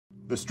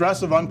The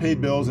stress of unpaid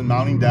bills and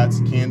mounting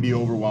debts can be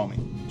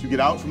overwhelming. To get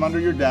out from under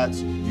your debts,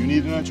 you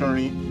need an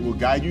attorney who will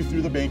guide you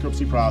through the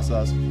bankruptcy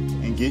process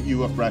and get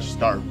you a fresh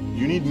start.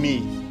 You need me,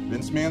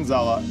 Vince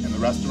Manzella, and the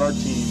rest of our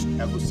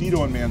team at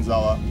Lucido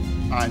Manzella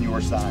on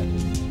your side.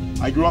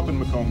 I grew up in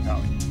Macomb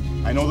County.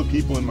 I know the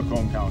people in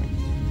Macomb County,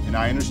 and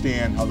I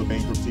understand how the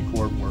bankruptcy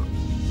court works.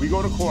 We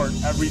go to court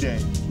every day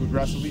to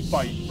aggressively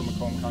fight for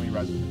Macomb County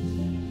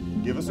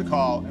residents. Give us a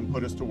call and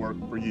put us to work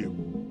for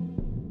you.